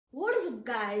What is up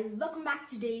guys, welcome back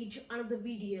today to another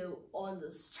video on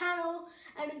this channel,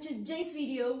 and in today's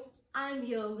video I'm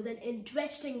here with an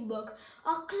interesting book,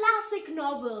 a classic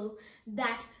novel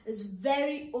that is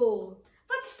very old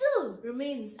but still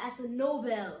remains as a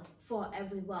novel for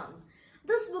everyone.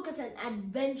 This book is an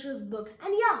adventurous book,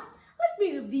 and yeah, let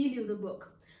me reveal you the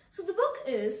book. So the book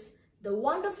is The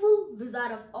Wonderful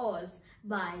Wizard of Oz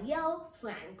by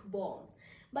Frank Baum.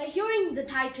 By hearing the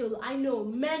title, I know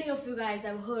many of you guys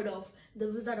have heard of The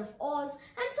Wizard of Oz,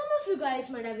 and some of you guys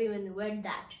might have even read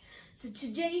that. So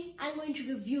today, I'm going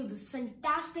to review this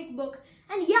fantastic book,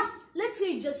 and yeah, let's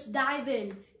just dive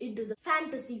into the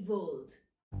fantasy world.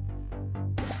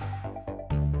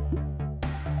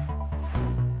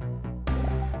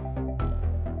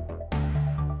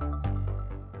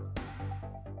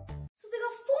 So there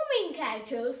are four main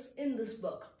characters in this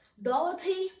book: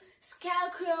 Dorothy,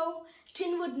 Scarecrow,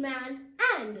 Tin Woodman,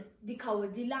 and the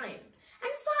Cowardly Lion.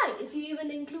 And five if you even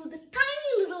include the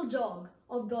tiny little dog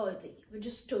of Dorothy, which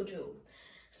is Toto.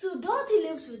 So Dorothy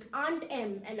lives with Aunt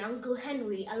Em and Uncle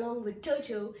Henry along with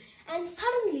Toto, and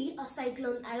suddenly a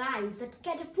cyclone arrives that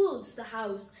catapults the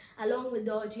house along with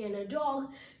Dorothy and her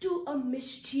dog to a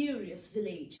mysterious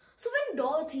village. So when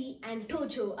Dorothy and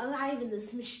Toto arrive in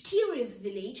this mysterious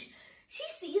village, she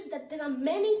sees that there are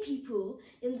many people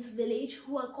in this village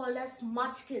who are called as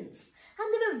Munchkins,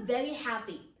 and they were very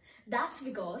happy. That's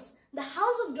because the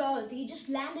house of Dorothy just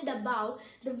landed above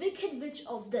the Wicked Witch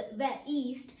of the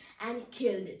East and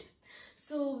killed it.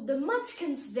 So the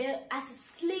Munchkins were as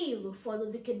a slave for the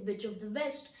Wicked Witch of the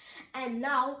West, and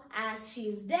now as she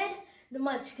is dead, the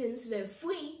Munchkins were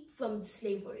free from the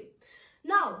slavery.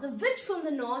 Now the witch from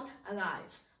the north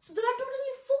arrives. So there are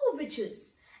totally 4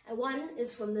 witches. One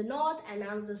is from the north, and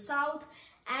another south,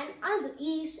 and another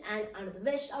east, and another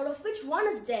west, out of which one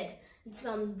is dead,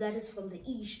 that is from the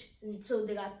east. And so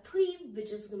there are 3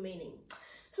 witches remaining.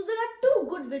 So there are 2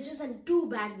 good witches and 2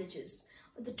 bad witches.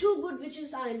 The 2 good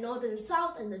witches are in north and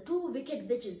south, and the 2 wicked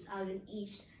witches are in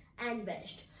east and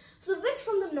west. So the witch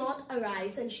from the north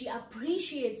arrives, and she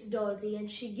appreciates Dorothy and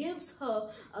she gives her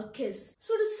a kiss.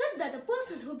 So it is said that a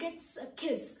person who gets a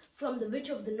kiss from the witch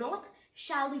of the north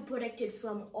shall be protected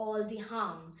from all the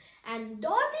harm. And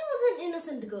Dorothy was an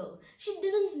innocent girl. She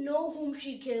didn't know whom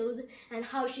she killed and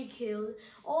how she killed.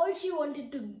 All she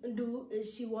wanted to do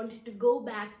is she wanted to go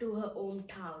back to her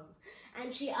hometown.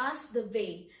 And she asked the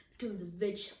way to the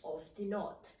witch of the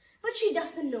north. But she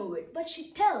doesn't know it. But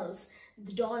she tells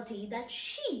Dorothy that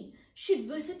she should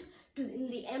visit in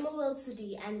the Emerald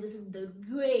City and visit the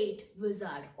great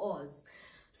Wizard Oz.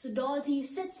 So Dorothy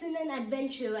sets in an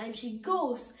adventure, and she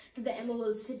goes to the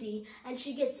Emerald City, and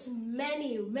she gets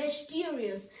many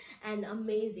mysterious and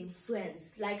amazing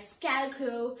friends like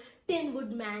Scarecrow, Tin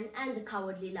Woodman, and the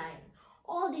Cowardly Lion.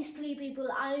 All these 3 people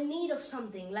are in need of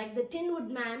something, like the Tin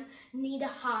Woodman need a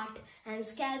heart, and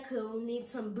Scarecrow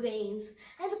needs some brains,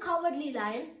 and the Cowardly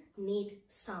Lion need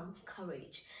some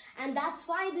courage. And that's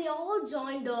why they all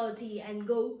join Dorothy and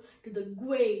go to the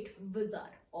great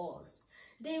Wizard Oz.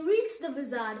 They reach the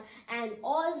wizard, and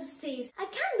Oz says, "I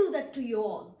can't do that to you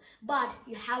all, but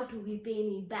you have to repay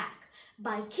me back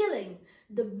by killing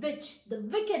the witch, the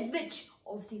Wicked Witch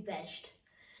of the West."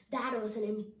 That was an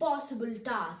impossible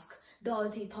task,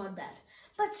 Dorothy thought that.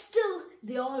 But still,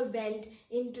 they all went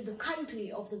into the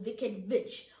country of the Wicked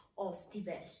Witch of the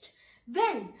West.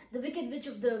 When the Wicked Witch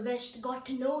of the West got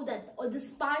to know that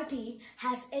this party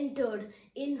has entered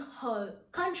in her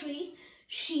country,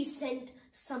 she sent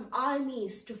some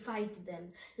armies to fight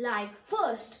them. Like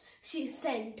first, she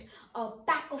sent a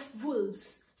pack of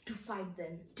wolves to fight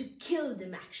them, to kill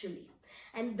them actually.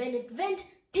 And when it went,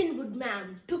 Tin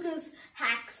Woodman took his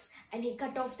axe and he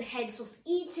cut off the heads of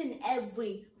each and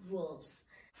every wolf.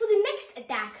 For the next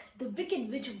attack, the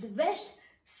Wicked Witch of the West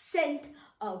sent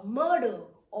a murder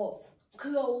of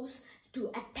crows to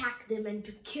attack them and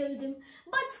to kill them,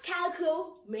 but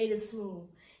Scarecrow made his move.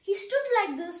 He stood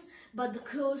like this, but the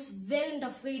crows weren't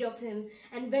afraid of him,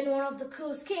 and when one of the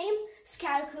crows came,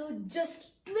 Scarecrow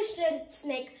just twisted its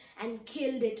neck and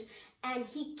killed it, and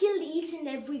he killed each and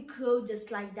every crow just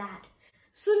like that.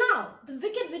 So now, the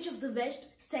Wicked Witch of the West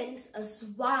sends a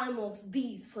swarm of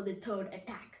bees for the 3rd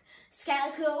attack.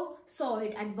 Scarecrow saw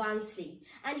it advancedly,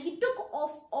 and he took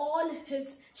off all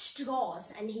his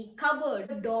straws and he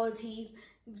covered Dorothy,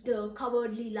 the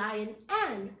Cowardly Lion,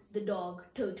 and the dog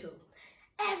Toto.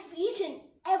 Each and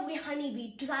every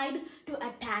honeybee tried to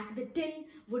attack the Tin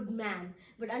Woodman,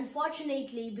 but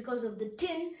unfortunately, because of the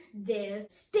tin, their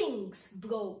stings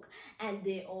broke and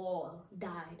they all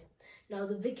died. Now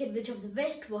the Wicked Witch of the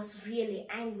West was really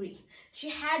angry. She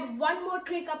had one more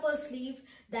trick up her sleeve,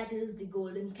 that is the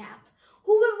golden cap.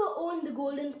 Whoever owned the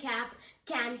golden cap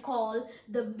can call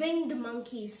the winged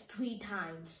monkeys 3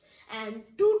 times. And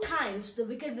 2 times the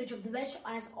Wicked Witch of the West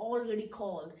has already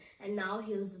called. And now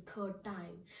here's the 3rd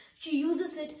time. She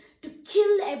uses it to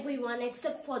kill everyone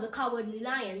except for the cowardly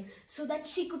lion so that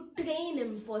she could train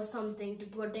him for something to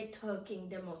protect her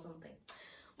kingdom or something.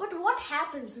 But what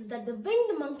happens is that the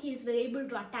winged monkeys were able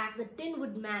to attack the Tin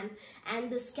Woodman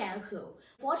and the Scarecrow.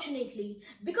 Fortunately,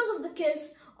 because of the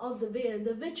kiss of the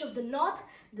Witch of the North,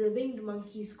 the winged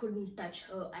monkeys couldn't touch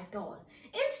her at all.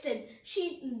 Instead,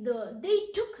 they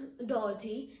took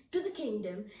Dorothy to the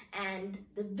kingdom, and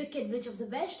the Wicked Witch of the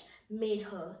West made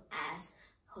her as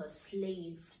her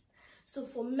slave. So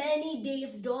for many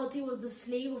days, Dorothy was the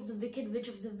slave of the Wicked Witch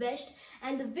of the West,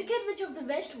 and the Wicked Witch of the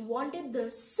West wanted the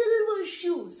silver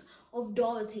shoes of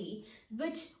Dorothy,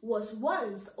 which was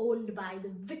once owned by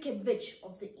the Wicked Witch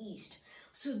of the East.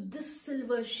 So this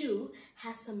silver shoe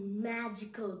has some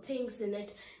magical things in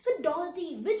it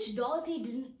which Dorothy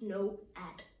didn't know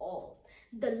at all.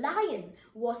 The lion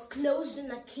was closed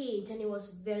in a cage and he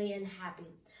was very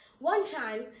unhappy. One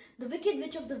time, the Wicked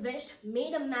Witch of the West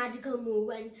made a magical move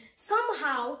and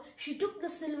somehow she took the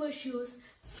silver shoes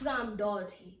from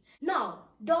Dorothy. Now,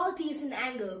 Dorothy is in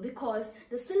anger because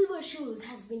the silver shoes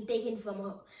has been taken from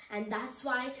her, and that's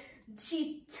why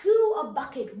she threw a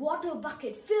water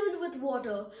bucket filled with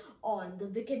water on the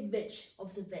Wicked Witch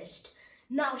of the West.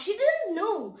 Now, she didn't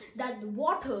know that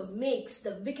water makes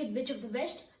the Wicked Witch of the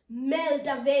West melt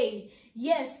away.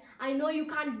 Yes, I know you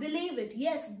can't believe it.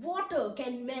 Yes, water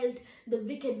can melt the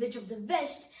Wicked Witch of the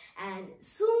West, and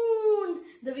soon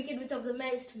the Wicked Witch of the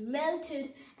West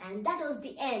melted, and that was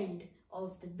the end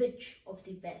of the Witch of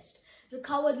the West. The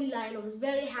Cowardly Lion was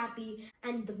very happy,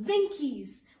 and the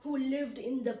Winkies, who lived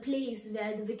in the place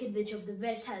where the Wicked Witch of the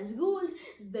West has ruled,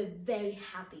 were very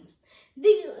happy.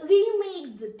 They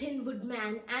remade the Tin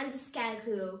Woodman and the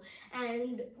Scarecrow,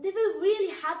 and they were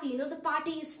really happy. The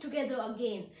party is together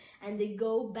again, and they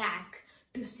go back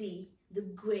to see the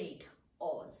Great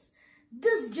Oz.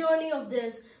 This journey of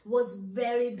theirs was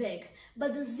very big,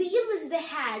 but the zeal which they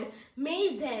had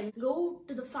made them go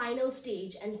to the final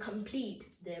stage and complete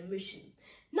their mission.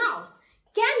 Now,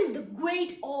 can the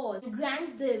Great Oz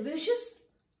grant their wishes?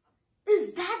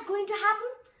 Is that going to happen?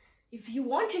 If you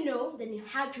want to know, then you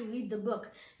have to read the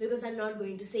book, because I'm not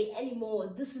going to say any more.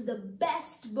 This is the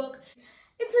best book.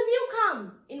 It's a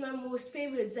newcomer in my most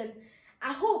favorites, and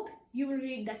I hope you will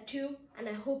read that too, and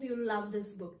I hope you will love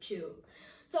this book too.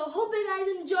 So I hope you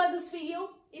guys enjoyed this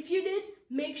video. If you did,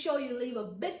 make sure you leave a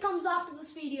big thumbs up to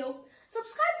this video.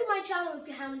 Subscribe to my channel if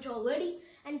you haven't already,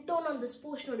 and turn on this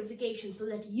post notification so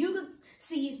that you can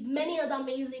see many other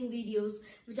amazing videos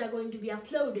which are going to be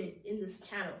uploaded in this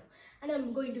channel. And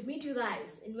I'm going to meet you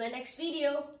guys in my next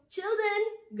video. Till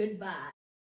then, goodbye.